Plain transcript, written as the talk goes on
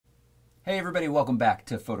Hey everybody, welcome back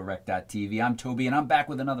to Photorec.tv. I'm Toby and I'm back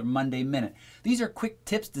with another Monday Minute. These are quick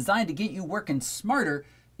tips designed to get you working smarter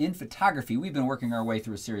in photography. We've been working our way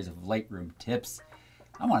through a series of Lightroom tips.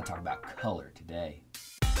 I want to talk about color today.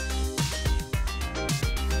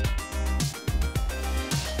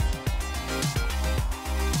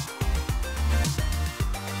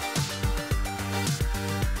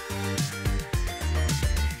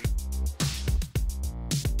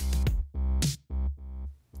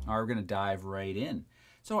 All right, we're going to dive right in.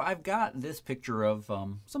 So I've got this picture of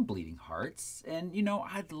some bleeding hearts, and you know,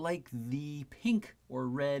 I'd like the pink or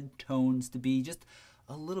red tones to be just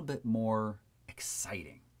a little bit more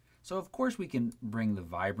exciting. So of course we can bring the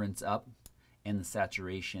vibrance up and the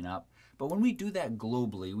saturation up, but when we do that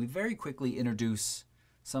globally, we very quickly introduce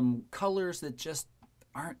some colors that just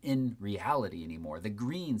aren't in reality anymore. The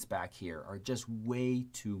greens back here are just way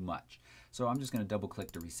too much. So I'm just going to double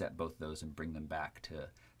click to reset both those and bring them back to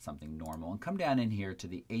something normal, and come down in here to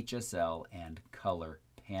the Hsl and color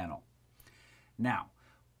panel. Now,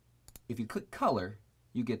 if you click color,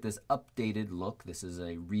 you get this updated look. This is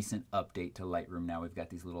a recent update to Lightroom. Now we've got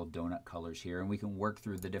these little donut colors here, and we can work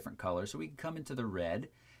through the different colors. So we can come into the red,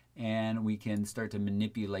 and we can start to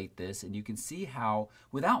manipulate this, and you can see how,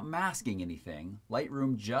 without masking anything,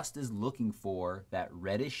 Lightroom just is looking for that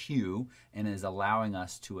reddish hue and is allowing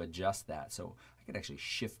us to adjust that. So I could actually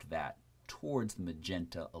shift that towards the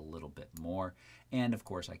magenta a little bit more, and of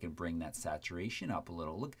course I can bring that saturation up a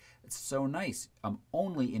little. Look, it's so nice. I'm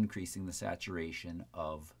only increasing the saturation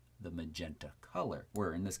of the magenta color,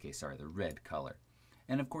 or in this case, sorry, the red color.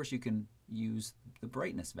 And of course you can use the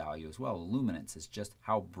brightness value as well. Luminance is just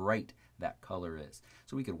how bright that color is.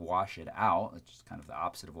 So we could wash it out, which is kind of the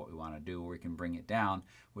opposite of what we want to do, or we can bring it down,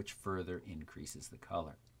 which further increases the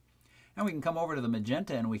color. And we can come over to the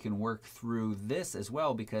magenta and we can work through this as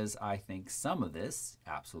well, because I think some of this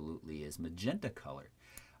absolutely is magenta color.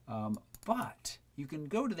 But you can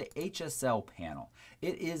go to the Hsl panel.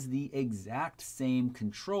 It is the exact same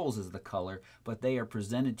controls as the color, but they are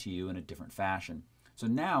presented to you in a different fashion. So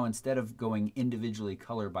now, instead of going individually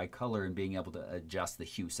color by color and being able to adjust the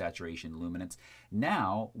hue, saturation, luminance,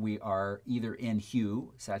 now we are either in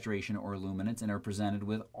hue, saturation, or luminance and are presented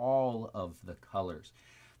with all of the colors.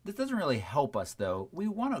 This doesn't really help us though. We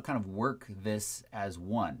want to kind of work this as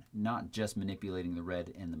one, not just manipulating the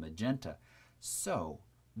red and the magenta. So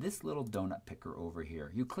this little donut picker over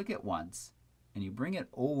here, you click it once and you bring it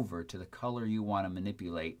over to the color you want to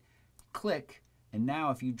manipulate, click, and now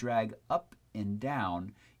if you drag up and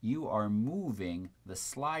down, you are moving the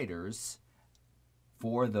sliders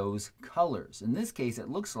for those colors. In this case, it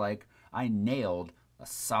looks like I nailed a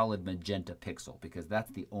solid magenta pixel because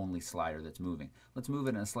that's the only slider that's moving. Let's move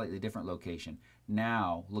it in a slightly different location.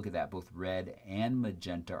 Now, look at that, both red and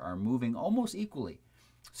magenta are moving almost equally.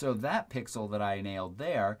 So that pixel that I nailed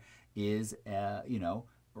there is,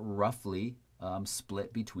 roughly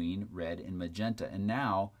split between red and magenta. And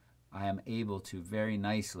now I am able to very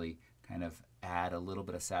nicely kind of add a little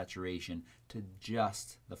bit of saturation to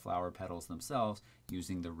just the flower petals themselves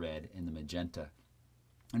using the red and the magenta.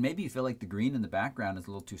 And maybe you feel like the green in the background is a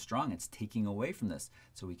little too strong. It's taking away from this.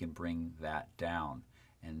 So we can bring that down.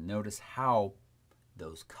 And notice how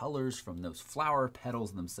those colors from those flower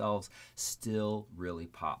petals themselves still really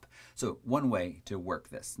pop. So one way to work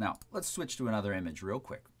this. Now, let's switch to another image real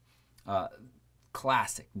quick.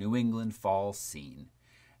 Classic New England fall scene.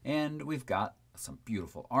 And we've got some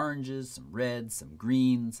beautiful oranges, some reds, some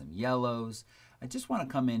greens, some yellows. I just want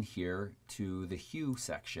to come in here to the hue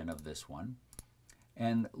section of this one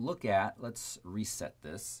and look at, let's reset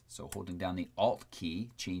this. So holding down the Alt key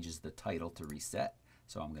changes the title to reset.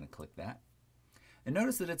 So I'm going to click that. And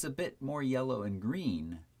notice that it's a bit more yellow and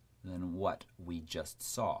green than what we just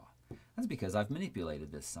saw. That's because I've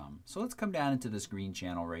manipulated this some. So let's come down into this green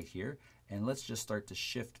channel right here and let's just start to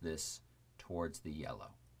shift this towards the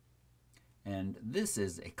yellow. And this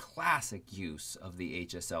is a classic use of the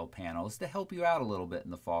Hsl panel. It's to help you out a little bit in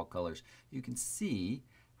the fall colors. You can see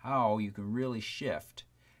how you can really shift.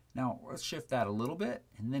 Now let's shift that a little bit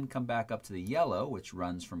and then come back up to the yellow, which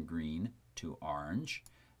runs from green to orange,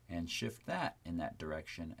 and shift that in that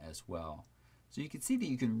direction as well. So you can see that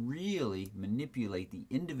you can really manipulate the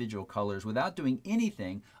individual colors without doing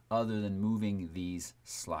anything other than moving these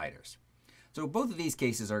sliders. So both of these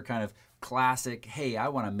cases are kind of classic, hey, I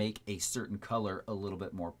want to make a certain color a little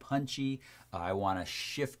bit more punchy. I want to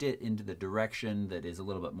shift it into the direction that is a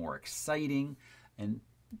little bit more exciting. And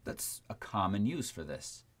that's a common use for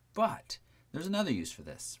this. But there's another use for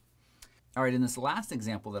this. All right, in this last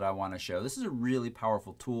example that I want to show, this is a really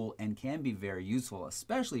powerful tool and can be very useful,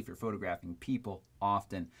 especially if you're photographing people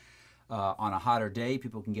often. On a hotter day,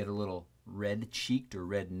 people can get a little red-cheeked or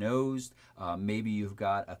red-nosed. Maybe you've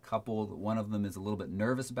got a couple, one of them is a little bit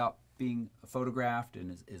nervous about being photographed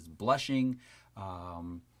and is blushing.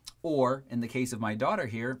 Or in the case of my daughter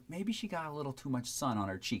here, maybe she got a little too much sun on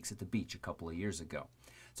her cheeks at the beach a couple of years ago.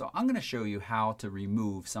 So I'm going to show you how to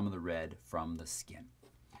remove some of the red from the skin.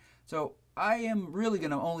 So I am really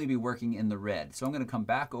going to only be working in the red. So I'm going to come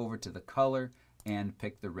back over to the color and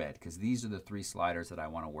pick the red, because these are the 3 sliders that I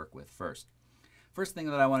want to work with first. First thing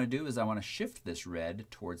that I want to do is I want to shift this red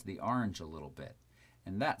towards the orange a little bit.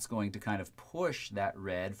 And that's going to kind of push that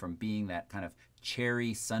red from being that kind of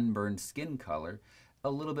cherry sunburned skin color a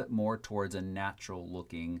little bit more towards a natural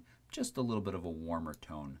looking, just a little bit of a warmer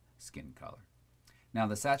tone skin color. Now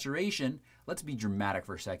the saturation, let's be dramatic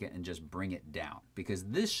for a second and just bring it down, because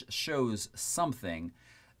this shows something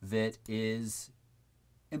that is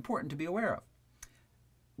important to be aware of.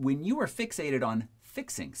 When you are fixated on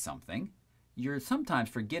fixing something, you're sometimes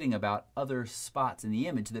forgetting about other spots in the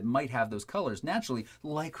image that might have those colors naturally,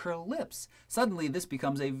 like her lips. Suddenly this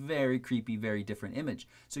becomes a very creepy, very different image.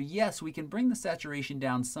 So yes, we can bring the saturation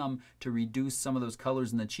down some to reduce some of those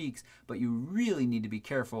colors in the cheeks, but you really need to be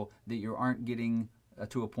careful that you aren't getting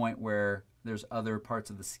to a point where there's other parts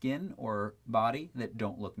of the skin or body that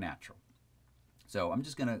don't look natural. So I'm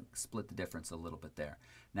just going to split the difference a little bit there.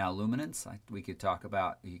 Now luminance, we could talk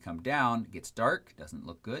about, you come down, it gets dark, doesn't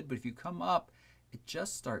look good, but if you come up, it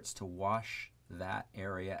just starts to wash that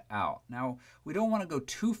area out. Now, we don't want to go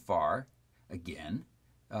too far, again,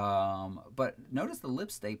 but notice the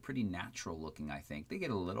lips stay pretty natural looking, I think. They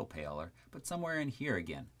get a little paler, but somewhere in here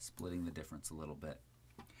again, splitting the difference a little bit.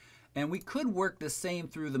 And we could work the same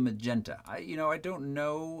through the magenta. I don't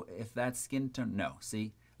know if that's skin tone. No,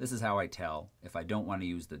 see? This is how I tell if I don't want to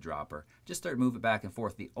use the dropper. Just start moving back and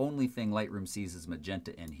forth. The only thing Lightroom sees as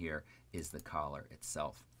magenta in here is the collar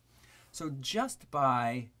itself. So just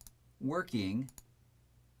by working,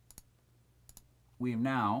 we have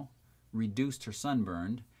now reduced her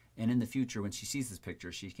sunburned. And in the future, when she sees this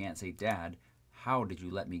picture, she can't say, "Dad, how did you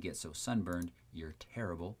let me get so sunburned? You're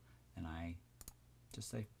terrible." And I just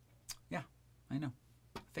say, "Yeah, I know.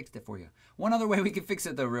 I fixed it for you." One other way we can fix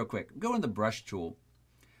it though real quick. Go in the brush tool.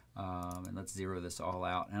 And let's zero this all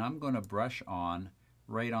out. And I'm going to brush on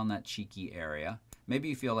right on that cheeky area. Maybe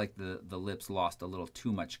you feel like the lips lost a little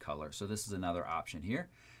too much color. So this is another option here.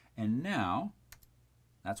 And now,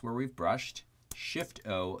 that's where we've brushed.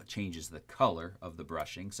 Shift-O changes the color of the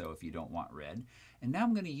brushing, so if you don't want red. And now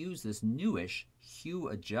I'm going to use this newish hue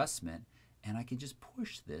adjustment, and I can just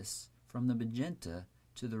push this from the magenta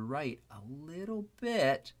to the right a little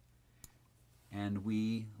bit, and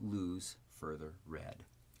we lose further red.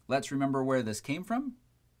 Let's remember where this came from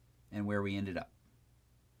and where we ended up.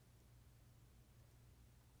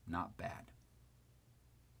 Not bad.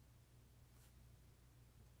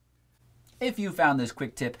 If you found this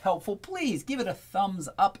quick tip helpful, please give it a thumbs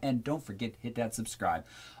up and don't forget to hit that subscribe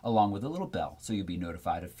along with a little bell so you'll be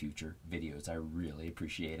notified of future videos. I really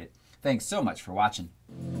appreciate it. Thanks so much for watching.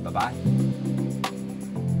 Bye-bye.